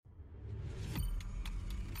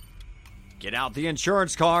Get out the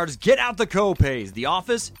insurance cards, get out the copays. The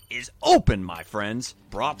office is open, my friends.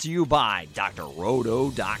 Brought to you by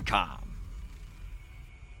drroto.com.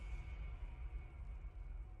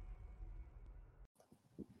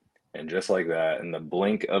 And just like that, in the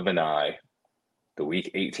blink of an eye, the Week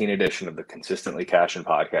 18 edition of the Consistently Cashing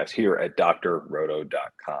podcast here at drroto.com.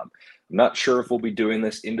 I'm not sure if we'll be doing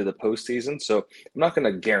this into the postseason, so I'm not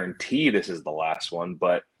going to guarantee this is the last one,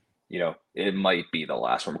 but it might be the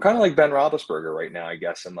last one. We're kind of like Ben Roethlisberger right now, I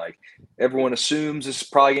guess, and like everyone assumes this is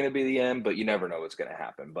probably going to be the end, but you never know what's going to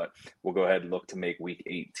happen. But we'll go ahead and look to make Week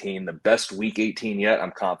 18 the best Week 18 yet.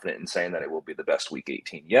 I'm confident in saying that it will be the best Week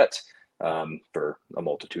 18 yet. For a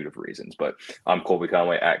multitude of reasons. But I'm Colby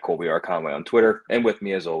Conway at Colby R. Conway on Twitter. And with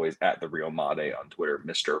me, as always, at The Real Made on Twitter,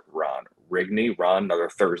 Mr. Ron Rigney. Ron, another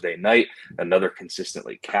Thursday night, another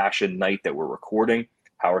Consistently Cashing night that we're recording.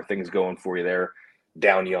 How are things going for you there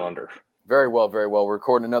down yonder? Very well, very well. We're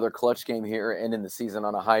recording another clutch game here, ending the season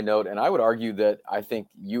on a high note. And I would argue that I think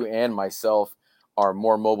you and myself are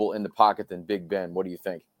more mobile in the pocket than Big Ben. What do you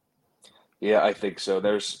think? Yeah, I think so.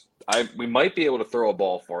 We might be able to throw a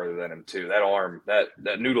ball farther than him too. That arm, that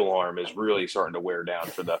noodle arm, is really starting to wear down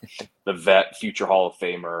for the vet, future Hall of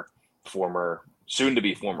Famer,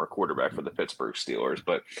 soon-to-be former quarterback for the Pittsburgh Steelers.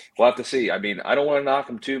 But we'll have to see. I mean, I don't want to knock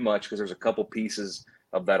him too much because there's a couple pieces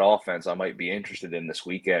of that offense I might be interested in this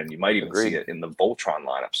weekend. You might even see it in the Voltron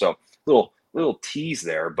lineup. So little tease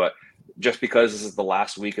there, but just because this is the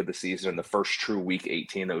last week of the season and the first true Week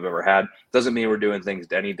 18 that we've ever had, doesn't mean we're doing things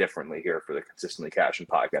any differently here for the Consistently Cashing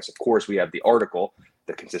podcast. Of course, we have the article,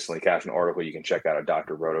 the Consistently Cashing article you can check out at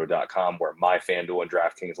drroto.com, where my FanDuel and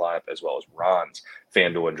DraftKings lineup, as well as Ron's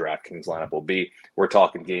FanDuel and DraftKings lineup will be. We're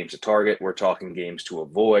talking games to target. We're talking games to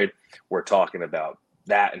avoid. We're talking about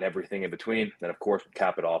that and everything in between. Then, of course, we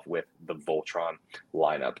cap it off with the Voltron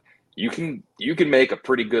lineup. You can make a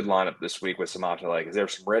pretty good lineup this week with some options. Like, is there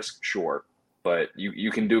some risk? Sure. But you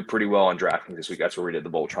can do pretty well on DraftKings this week. That's where we did the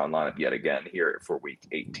Voltron lineup yet again here for Week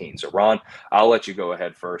 18. So, Ron, I'll let you go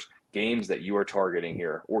ahead first. Games that you are targeting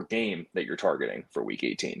here, or game that you're targeting for Week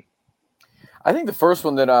 18. I think the first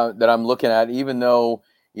one that I'm looking at, even though,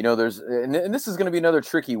 there's, and this is going to be another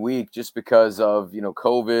tricky week just because of,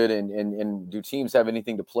 COVID and do teams have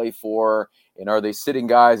anything to play for? And are they sitting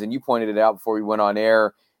guys? And you pointed it out before we went on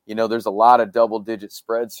air. There's a lot of double-digit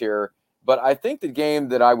spreads here. But I think the game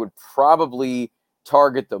that I would probably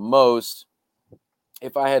target the most,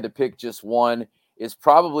 if I had to pick just one, is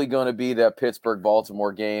probably going to be that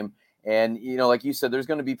Pittsburgh-Baltimore game. And, like you said, there's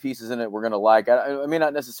going to be pieces in it we're going to like. I mean,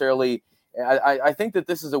 not necessarily – I think that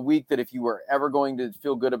this is a week that if you were ever going to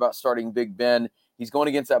feel good about starting Big Ben, he's going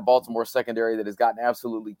against that Baltimore secondary that has gotten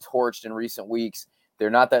absolutely torched in recent weeks. They're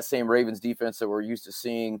not that same Ravens defense that we're used to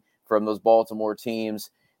seeing from those Baltimore teams.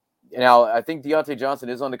 Now, I think Deontay Johnson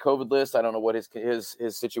is on the COVID list. I don't know what his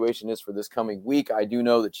situation is for this coming week. I do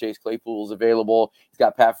know that Chase Claypool is available. He's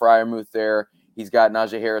got Pat Freiermuth there. He's got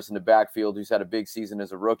Najee Harris in the backfield, who's had a big season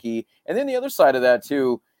as a rookie. And then the other side of that,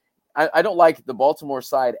 too, I don't like the Baltimore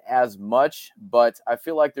side as much, but I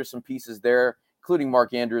feel like there's some pieces there, including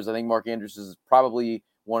Mark Andrews. I think Mark Andrews is probably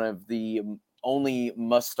one of the only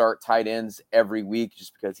must-start tight ends every week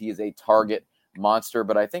just because he is a target monster.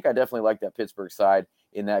 But I think I definitely like that Pittsburgh side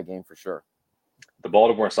in that game for sure. The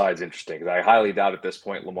Baltimore side is interesting because I highly doubt at this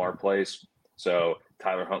point Lamar plays. So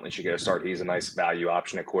Tyler Huntley should get a start. He's a nice value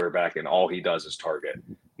option at quarterback, and all he does is target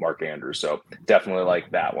Mark Andrews. So definitely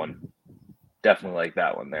like that one. Definitely like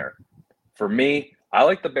that one there. For me, I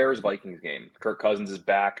like the Bears-Vikings game. Kirk Cousins is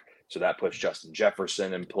back, so that puts Justin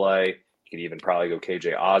Jefferson in play. You could even probably go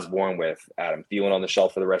KJ Osborne with Adam Thielen on the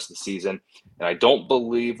shelf for the rest of the season. And I don't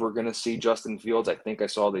believe we're going to see Justin Fields. I think I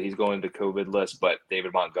saw that he's going to COVID list, but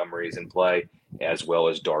David Montgomery is in play, as well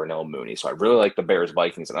as Darnell Mooney. So I really like the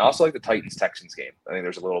Bears-Vikings. And I also like the Titans-Texans game. I think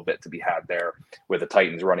there's a little bit to be had there with the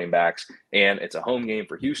Titans running backs. And it's a home game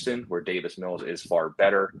for Houston where Davis Mills is far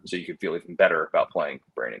better, so you can feel even better about playing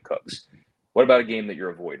Brandon Cooks. What about a game that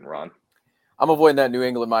you're avoiding, Ron? I'm avoiding that New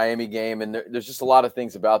England-Miami game, and there's just a lot of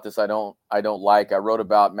things about this I don't like. I wrote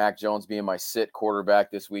about Mac Jones being my sit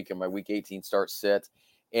quarterback this week and my Week 18 start sit,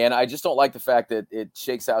 and I just don't like the fact that it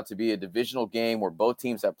shakes out to be a divisional game where both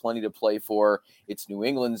teams have plenty to play for. It's New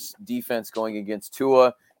England's defense going against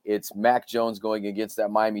Tua. It's Mac Jones going against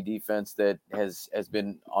that Miami defense that has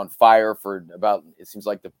been on fire for about, it seems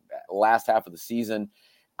like, the last half of the season.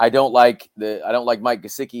 I don't like Mike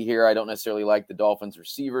Gesicki here. I don't necessarily like the Dolphins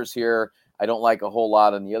receivers here. I don't like a whole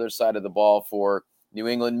lot on the other side of the ball for New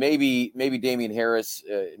England. Maybe Damian Harris,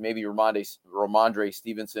 maybe Ramondre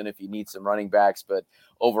Stevenson if you need some running backs. But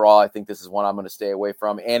overall, I think this is one I'm going to stay away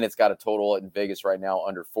from. And it's got a total in Vegas right now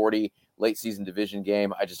under 40. Late season division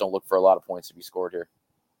game. I just don't look for a lot of points to be scored here.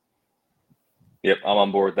 Yep, I'm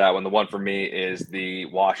on board with that one. The one for me is the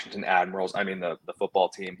Washington Admirals. I mean, the football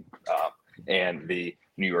team and the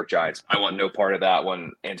New York Giants. I want no part of that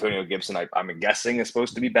one. Antonio Gibson, I'm guessing, is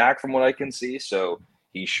supposed to be back from what I can see. So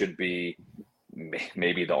he should be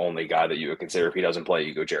maybe the only guy that you would consider. If he doesn't play,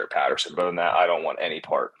 you go Jaret Patterson. But other than that, I don't want any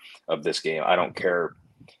part of this game. I don't care.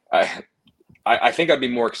 I think I'd be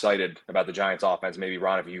more excited about the Giants offense, maybe,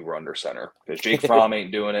 Ron, if you were under center. Because Jake Fromm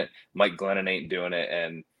ain't doing it. Mike Glennon ain't doing it.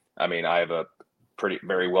 And, I mean, I have a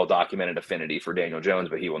very well-documented affinity for Daniel Jones,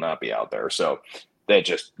 but he will not be out there. So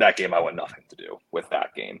that game I want nothing to do with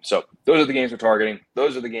that game. So those are the games we're targeting.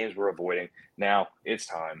 Those are the games we're avoiding. Now it's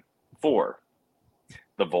time for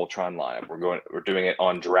the Voltron lineup. We're doing it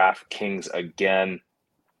on DraftKings again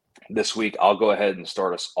this week. I'll go ahead and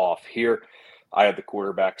start us off here. I have the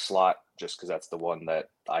quarterback slot just because that's the one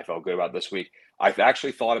that I felt good about this week. I've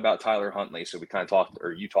actually thought about Tyler Huntley, so we kind of talked,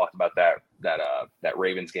 or you talked about that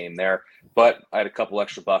Ravens game there. But I had a couple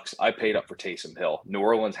extra bucks. I paid up for Taysom Hill. New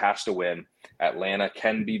Orleans has to win. Atlanta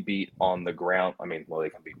can be beat on the ground. I mean, well, they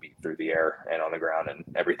can be beat through the air and on the ground and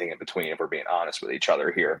everything in between, if we're being honest with each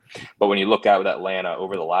other here. But when you look at Atlanta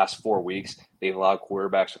over the last 4 weeks, they've allowed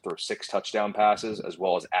quarterbacks to throw 6 touchdown passes as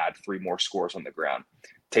well as add 3 more scores on the ground.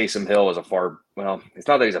 Taysom Hill is it's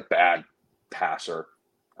not that he's a bad passer.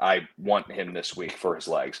 I want him this week for his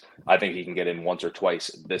legs. I think he can get in once or twice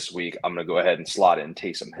this week. I'm going to go ahead and slot in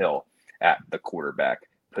Taysom Hill at the quarterback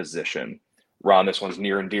position. Ron, this one's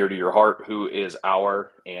near and dear to your heart. Who is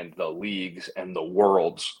our and the league's and the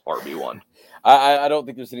world's RB1? I don't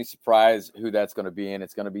think there's any surprise who that's going to be, and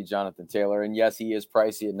it's going to be Jonathan Taylor. And yes, he is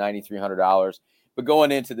pricey at $9,300. But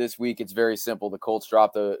going into this week, it's very simple. The Colts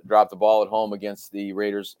dropped the ball at home against the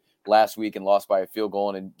Raiders last week and lost by a field goal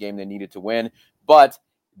in a game they needed to win. But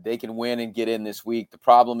they can win and get in this week. The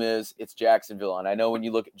problem is it's Jacksonville. And I know when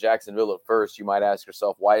you look at Jacksonville at first, you might ask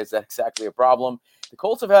yourself, why is that exactly a problem? The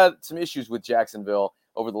Colts have had some issues with Jacksonville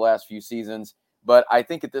over the last few seasons. But I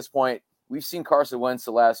think at this point, we've seen Carson Wentz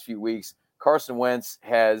the last few weeks. Carson Wentz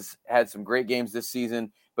has had some great games this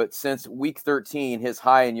season. But since week 13, his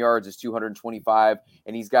high in yards is 225,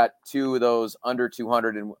 and he's got 2 of those under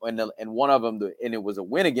 200, and one of them, and it was a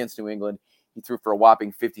win against New England. He threw for a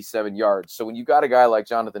whopping 57 yards. So when you got a guy like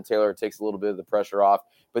Jonathan Taylor, it takes a little bit of the pressure off.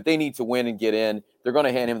 But they need to win and get in. They're going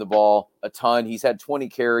to hand him the ball a ton. He's had 20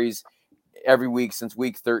 carries every week since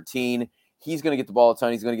week 13. He's going to get the ball a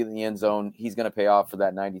ton. He's going to get in the end zone. He's going to pay off for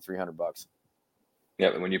that $9,300.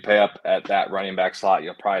 Yeah, when you pay up at that running back slot,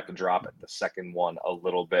 you'll probably have to drop at the second one a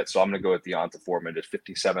little bit. So I'm going to go with Deonta Foreman at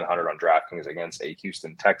 $5,700 on DraftKings against a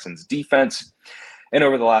Houston Texans defense. And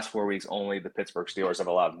over the last 4 weeks, only the Pittsburgh Steelers have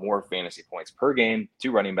allowed more fantasy points per game to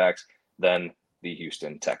running backs than the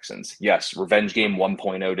Houston Texans. Yes, Revenge Game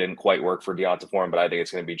 1.0 didn't quite work for Deonta Foreman, but I think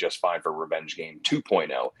it's going to be just fine for Revenge Game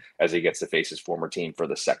 2.0 as he gets to face his former team for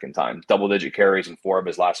the second time. Double-digit carries in 4 of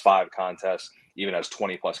his last 5 contests, even has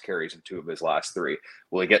 20-plus carries in 2 of his last 3.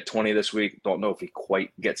 Will he get 20 this week? Don't know if he quite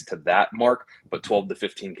gets to that mark, but 12 to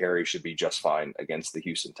 15 carries should be just fine against the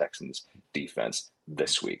Houston Texans defense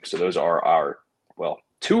this week. So those are our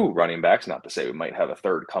 2 running backs, not to say we might have a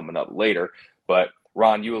third coming up later. But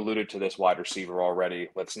Ron, you alluded to this wide receiver already.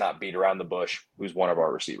 Let's not beat around the bush. Who's one of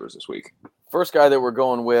our receivers this week? First guy that we're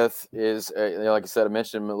going with is, like I said, I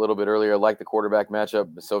mentioned him a little bit earlier, I like the quarterback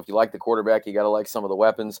matchup. So if you like the quarterback, you got to like some of the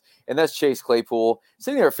weapons. And that's Chase Claypool.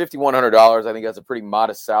 Sitting there at $5,100, I think that's a pretty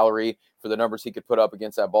modest salary for the numbers he could put up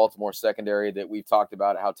against that Baltimore secondary that we've talked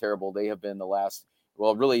about, how terrible they have been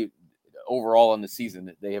really overall in the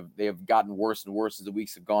season. They have gotten worse and worse as the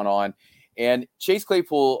weeks have gone on. And Chase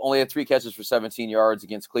Claypool only had 3 catches for 17 yards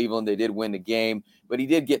against Cleveland. They did win the game, but he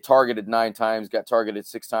did get targeted 9 times, got targeted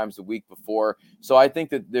 6 times the week before. So I think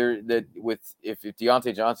that if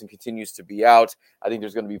Deontay Johnson continues to be out, I think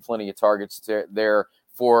there's going to be plenty of targets there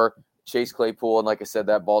for Chase Claypool. And like I said,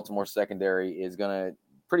 that Baltimore secondary is going to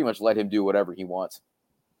pretty much let him do whatever he wants.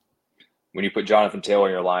 When you put Jonathan Taylor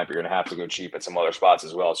in your lineup, you're going to have to go cheap at some other spots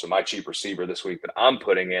as well. So my cheap receiver this week that I'm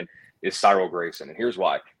putting in is Cyril Grayson. And here's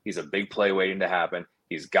why. He's a big play waiting to happen.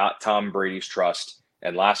 He's got Tom Brady's trust.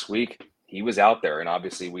 And last week, he was out there. And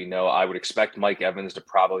obviously, we know I would expect Mike Evans to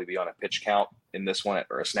probably be on a pitch count in this one,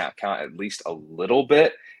 or a snap count at least a little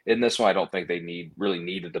bit in this one. I don't think they really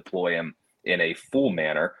need to deploy him in a full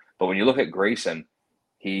manner. But when you look at Grayson,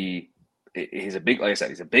 he he's a big, like I said,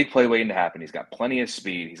 he's a big play waiting to happen. He's got plenty of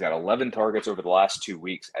speed. He's got 11 targets over the last 2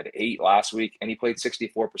 weeks, had 8 last week, and he played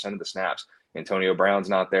 64% of the snaps. Antonio Brown's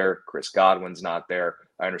not there. Chris Godwin's not there.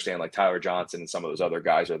 I understand like Tyler Johnson and some of those other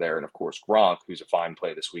guys are there. And of course, Gronk, who's a fine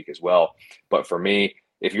play this week as well. But for me,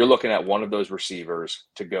 if you're looking at one of those receivers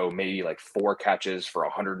to go maybe like 4 catches for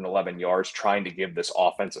 111 yards, trying to give this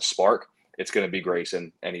offense a spark, it's going to be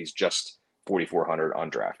Grayson, and he's just 4,400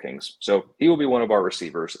 on DraftKings. So he will be one of our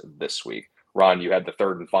receivers this week. Ron, you had the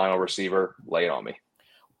third and final receiver. Lay it on me.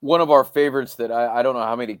 One of our favorites that I don't know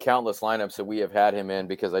how many countless lineups that we have had him in,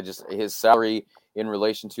 because his salary in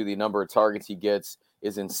relation to the number of targets he gets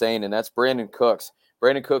is insane, and that's Brandon Cooks.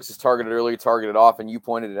 Brandon Cooks is targeted early, targeted often. You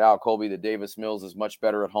pointed it out, Colby, that Davis Mills is much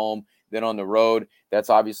better at home than on the road. That's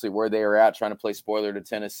obviously where they are at, trying to play spoiler to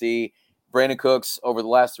Tennessee. Brandon Cooks, over the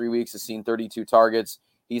last 3 weeks, has seen 32 targets.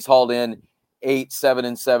 He's hauled in 8, 7,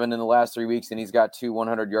 and 7 in the last 3 weeks, and he's got 2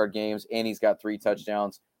 100-yard games, and he's got 3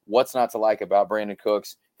 touchdowns. What's not to like about Brandon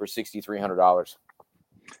Cooks for $6,300?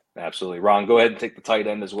 Absolutely. Ron, go ahead and take the tight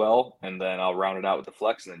end as well, and then I'll round it out with the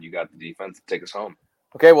flex, and then you got the defense to take us home.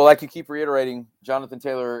 Okay, well, like you keep reiterating, Jonathan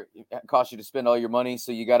Taylor cost you to spend all your money,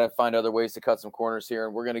 so you got to find other ways to cut some corners here,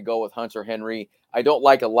 and we're going to go with Hunter Henry. I don't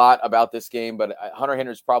like a lot about this game, but Hunter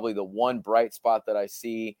Henry is probably the one bright spot that I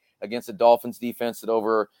see against the Dolphins defense that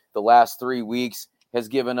over the last 3 weeks has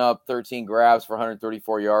given up 13 grabs for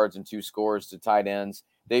 134 yards and 2 scores to tight ends.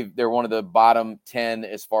 They're one of the bottom 10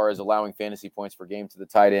 as far as allowing fantasy points per game to the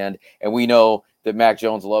tight end, and we know that Mac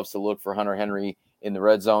Jones loves to look for Hunter Henry in the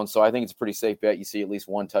red zone. So I think it's a pretty safe bet. You see at least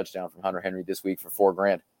 1 touchdown from Hunter Henry this week for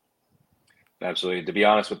 $4,000. Absolutely. To be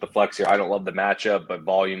honest with the flex here, I don't love the matchup, but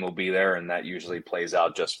volume will be there, and that usually plays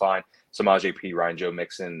out just fine. Samaje Perine, Joe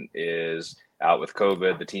Mixon is out with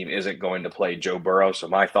COVID. The team isn't going to play Joe Burrow. So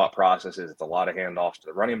my thought process is it's a lot of handoffs to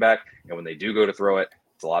the running back. And when they do go to throw it,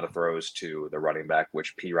 it's a lot of throws to the running back,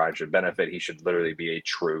 which Perine should benefit. He should literally be a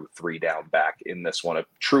true 3-down back in this one, a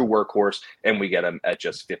true workhorse. And we get him at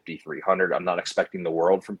just 5,300. I'm not expecting the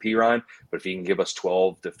world from Perine, but if he can give us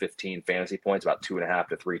 12 to 15 fantasy points, about 2.5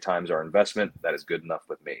 to 3 times our investment, that is good enough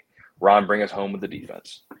with me. Ron, bring us home with the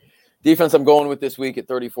defense. Defense I'm going with this week at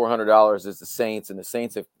 $3,400 is the Saints, and the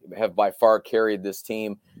Saints have by far carried this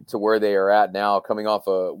team to where they are at now, coming off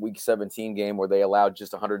a Week 17 game where they allowed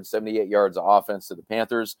just 178 yards of offense to the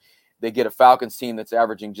Panthers. They get a Falcons team that's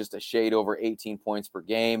averaging just a shade over 18 points per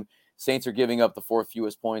game. Saints are giving up the 4th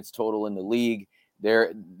fewest points total in the league.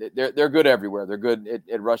 They're good everywhere. They're good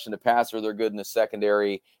at rushing the passer. They're good in the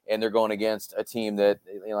secondary, and they're going against a team that,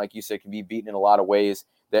 like you said, can be beaten in a lot of ways.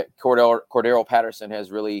 That Cordero Patterson has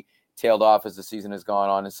really tailed off as the season has gone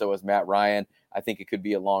on, and so has Matt Ryan. I think it could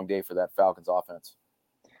be a long day for that Falcons offense.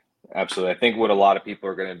 Absolutely. I think what a lot of people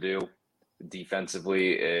are going to do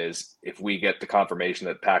defensively is if we get the confirmation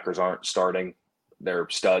that Packers aren't starting their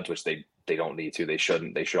studs, which they don't need to, they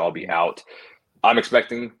shouldn't, they should all be out. I'm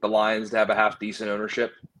expecting the Lions to have a half decent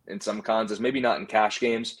ownership in some contests, maybe not in cash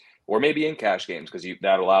games, or maybe in cash games, because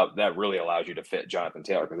that really allows you to fit Jonathan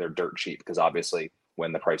Taylor because they're dirt cheap, because obviously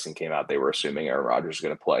when the pricing came out, they were assuming Aaron Rodgers is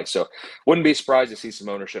going to play. So wouldn't be surprised to see some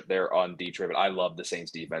ownership there on Detroit, but I love the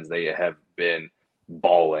Saints defense. They have been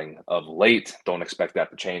balling of late. Don't expect that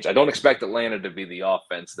to change. I don't expect Atlanta to be the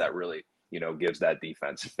offense that really, gives that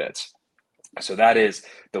defense fits. So that is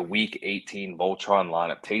the Week 18 Voltron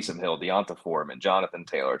lineup. Taysom Hill, Deonta Foreman, Jonathan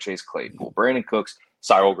Taylor, Chase Claypool, Brandon Cooks,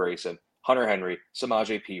 Cyril Grayson, Hunter Henry,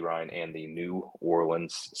 Samaje Perine, and the New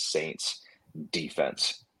Orleans Saints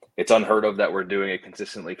defense. It's unheard of that we're doing it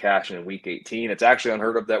consistently cash in Week 18. It's actually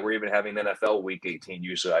unheard of that we're even having NFL Week 18.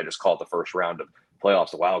 Usually I just call it the first round of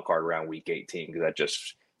playoffs, the wild card round Week 18, because that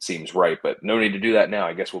just seems right. But no need to do that now.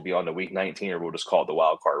 I guess we'll be on to Week 19, or we'll just call it the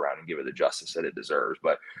wild card round and give it the justice that it deserves.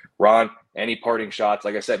 But Ron, any parting shots?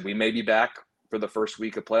 Like I said, we may be back for the first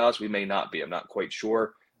week of playoffs. We may not be. I'm not quite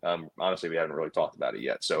sure. Honestly, we haven't really talked about it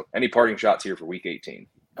yet. So any parting shots here for Week 18?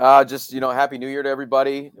 Just, Happy New Year to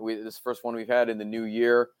everybody. This is the first one we've had in the new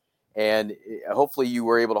year. And hopefully you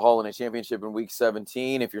were able to haul in a championship in Week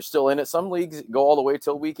 17. If you're still in it, some leagues go all the way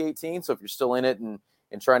till Week 18. So if you're still in it and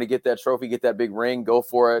trying to get that trophy, get that big ring, go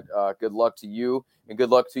for it. Good luck to you, and good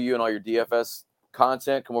luck to you and all your DFS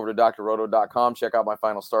content. Come over to drroto.com. Check out my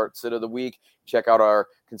final start sit of the week. Check out our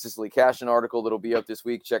consistently cashing article that'll be up this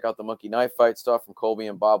week. Check out the monkey knife fight stuff from Colby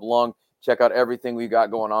and Bob Lung. Check out everything we've got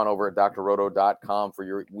going on over at drroto.com for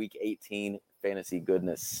your Week 18 fantasy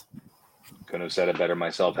goodness. Couldn't have said it better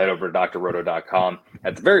myself. Head over to drroto.com.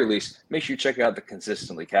 At the very least, make sure you check out the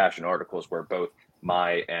consistently cashing articles where both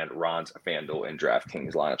my and Ron's FanDuel and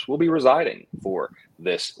DraftKings lineups will be residing for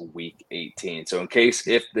this Week 18. So in case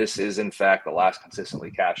if this is in fact the last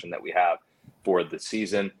consistently cashing that we have for the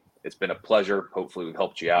season, It's been a pleasure. Hopefully we've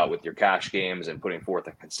helped you out with your cash games and putting forth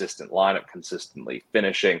a consistent lineup, consistently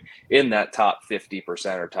finishing in that top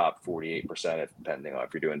 50% or top 48%, depending on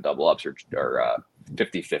if you're doing double ups or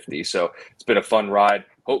 50-50. So it's been a fun ride.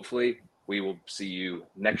 Hopefully we will see you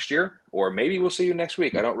next year, or maybe we'll see you next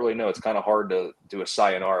week. I don't really know. It's kind of hard to do a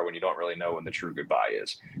sayonara when you don't really know when the true goodbye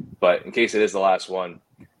is. But in case it is the last one,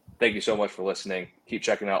 thank you so much for listening. Keep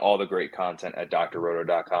checking out all the great content at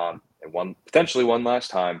drroto.com. And potentially one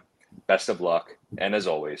last time, best of luck. And as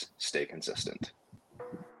always, stay consistent.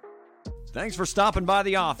 Thanks for stopping by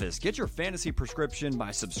the office. Get your fantasy prescription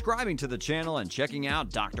by subscribing to the channel and checking out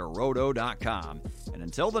drroto.com. And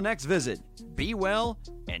until the next visit, be well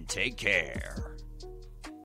and take care.